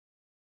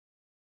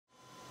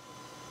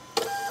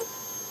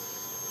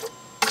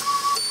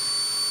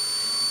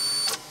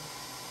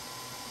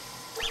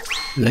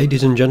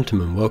Ladies and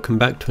gentlemen, welcome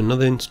back to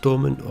another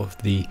installment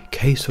of the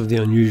Case of the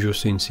Unusual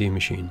CNC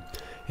machine.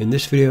 In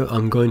this video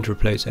I'm going to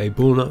replace a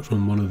ball nut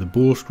from one of the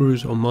ball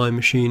screws on my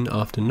machine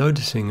after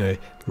noticing a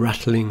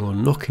rattling or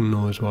knocking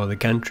noise while the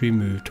gantry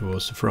moved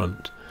towards the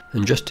front.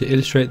 And just to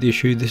illustrate the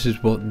issue, this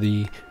is what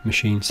the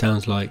machine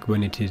sounds like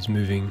when it is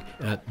moving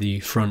at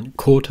the front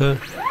quarter.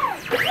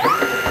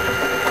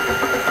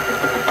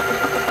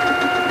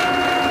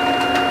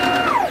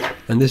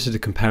 And this is the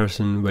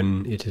comparison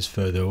when it is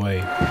further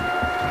away.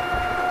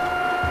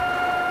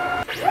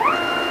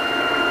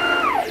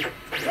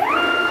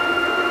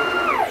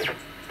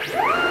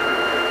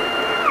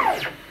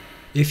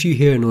 If you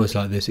hear a noise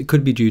like this, it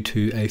could be due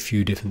to a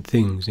few different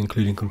things,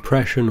 including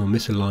compression or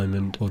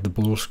misalignment of the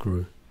ball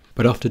screw.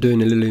 But after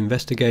doing a little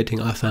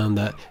investigating, I found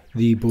that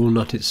the ball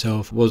nut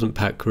itself wasn't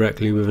packed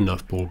correctly with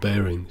enough ball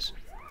bearings.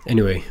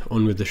 Anyway,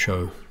 on with the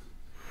show.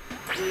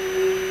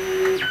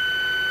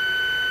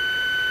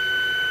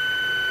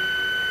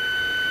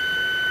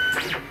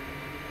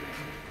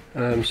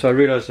 So I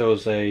realised there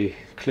was a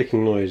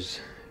clicking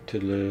noise to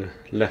the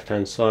left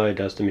hand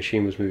side as the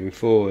machine was moving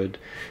forward,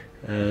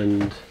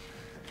 and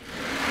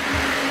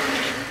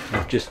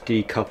I've just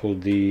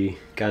decoupled the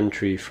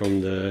gantry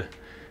from the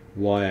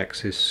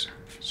Y-axis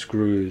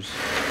screws.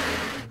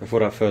 I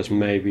thought at first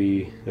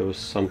maybe there was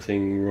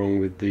something wrong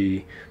with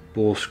the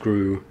ball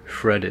screw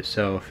thread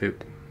itself.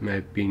 It may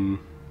have been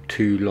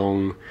too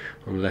long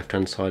on the left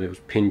hand side, it was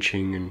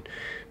pinching and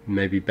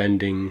maybe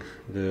bending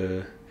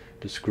the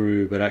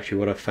screw, but actually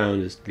what I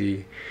found is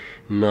the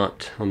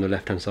nut on the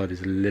left hand side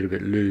is a little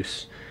bit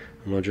loose,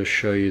 and I'll just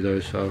show you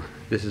those. So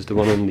this is the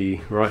one on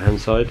the right hand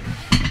side.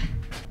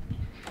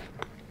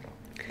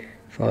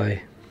 If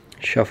I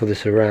shuffle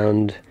this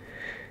around,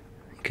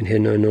 you can hear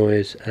no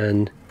noise,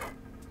 and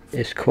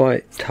it's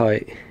quite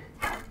tight.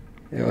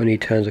 It only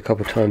turns a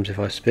couple times if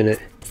I spin it.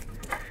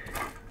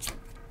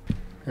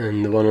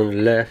 And the one on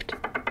the left,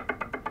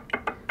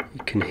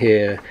 you can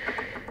hear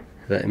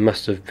that it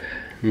must have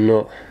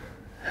not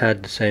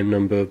had the same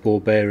number of ball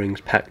bearings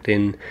packed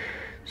in,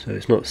 so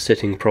it's not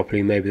sitting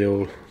properly. Maybe they're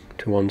all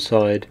to one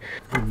side.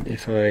 And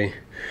if it's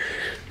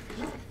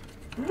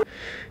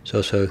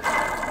also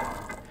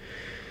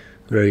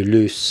very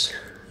loose,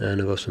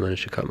 and I've also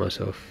managed to cut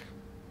myself.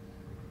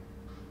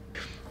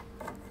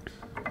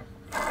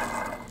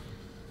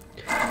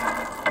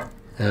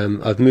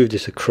 I've moved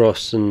this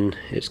across and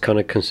it's kind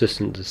of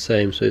consistent the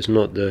same, so it's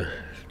not the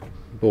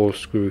ball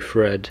screw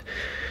thread.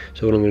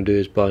 So what I'm going to do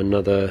is buy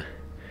another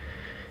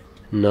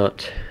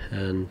nut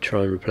and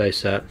try and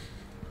replace that.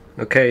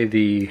 Okay,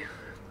 the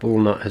ball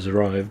nut has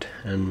arrived,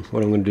 and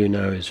what I'm going to do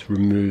now is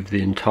remove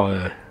the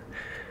entire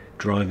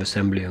drive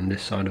assembly on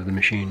this side of the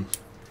machine.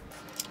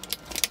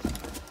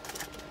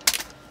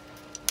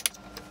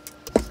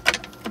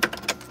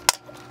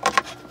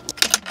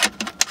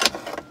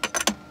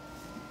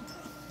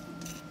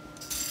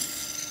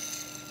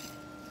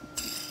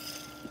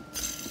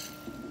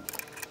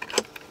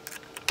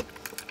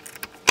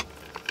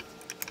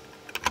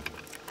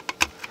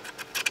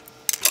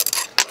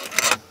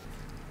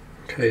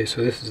 Okay,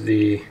 so this is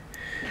the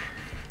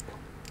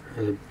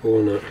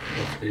ball nut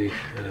of the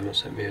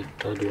sent me a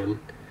dud one.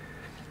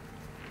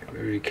 Be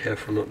really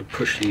careful not to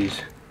push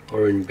these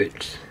orange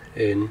bits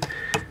in.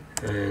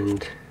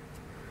 And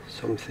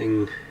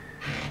something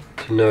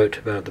to note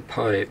about the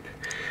pipe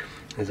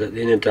is that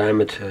the inner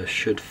diameter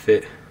should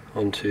fit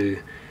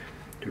onto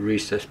the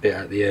recessed bit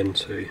at the end,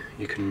 so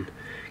you can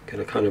get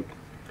a kind of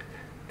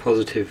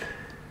positive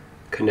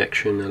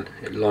connection.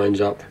 It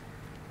lines up,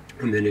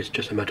 and then it's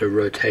just a matter of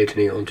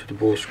rotating it onto the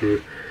ball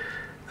screw.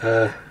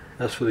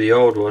 As for the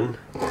old one,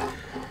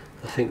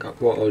 I think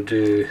what I'll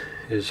do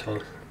is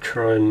I'll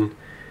try and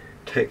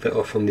take that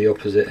off on the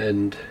opposite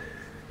end.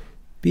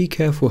 Be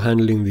careful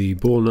handling the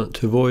ball nut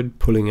to avoid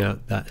pulling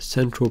out that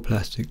central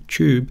plastic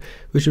tube,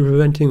 which is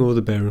preventing all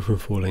the bearing from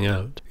falling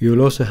out. You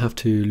will also have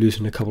to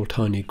loosen a couple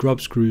tiny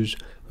grub screws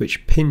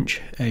which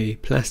pinch a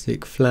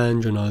plastic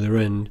flange on either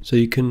end, so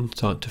you can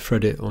start to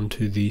thread it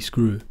onto the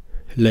screw.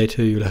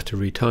 Later you'll have to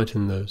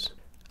retighten those.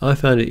 I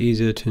found it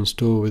easier to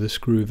install with a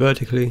screw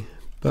vertically,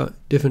 but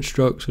different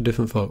strokes for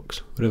different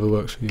folks, whatever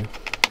works for you.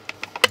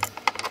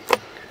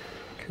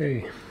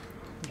 Okay,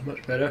 that's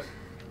much better.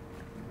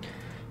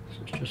 So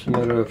it's just a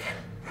matter of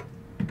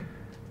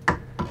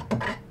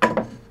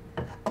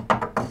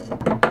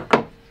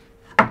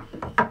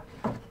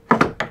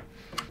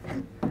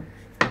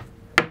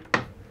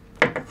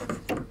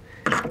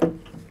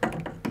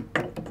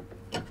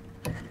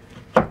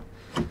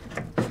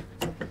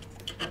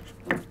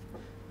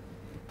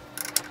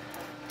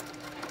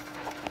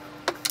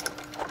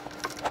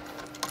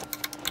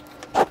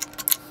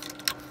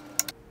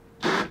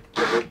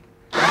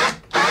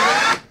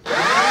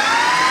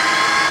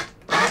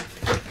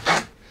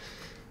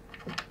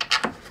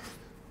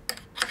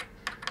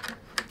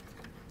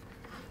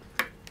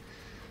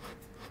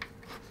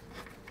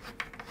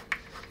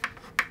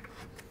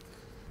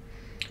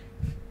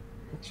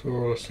it's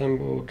all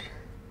assembled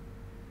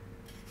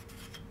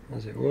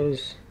as it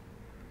was.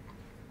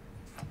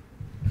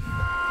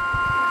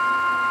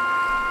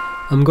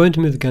 I'm going to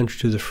move the gantry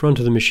to the front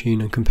of the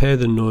machine and compare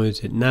the noise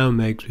it now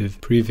makes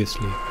with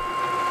previously.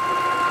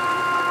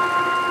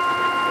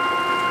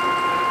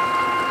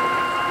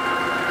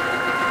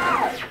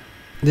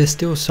 There's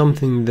still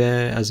something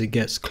there as it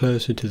gets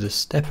closer to the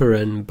stepper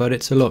end, but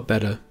it's a lot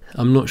better.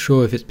 I'm not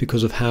sure if it's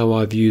because of how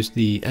I've used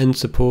the end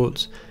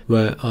supports,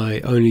 where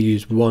I only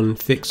used one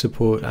fixed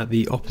support at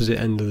the opposite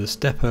end of the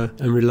stepper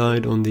and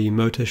relied on the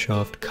motor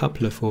shaft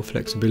coupler for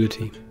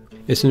flexibility.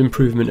 It's an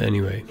improvement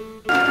anyway.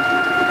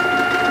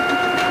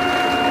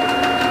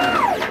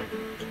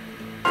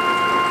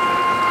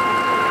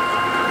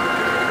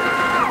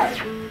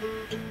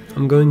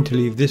 I'm going to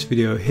leave this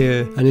video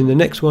here, and in the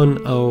next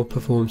one I'll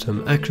perform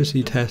some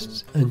accuracy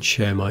tests and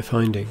share my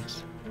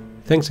findings.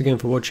 Thanks again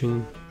for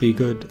watching, be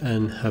good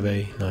and have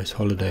a nice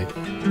holiday.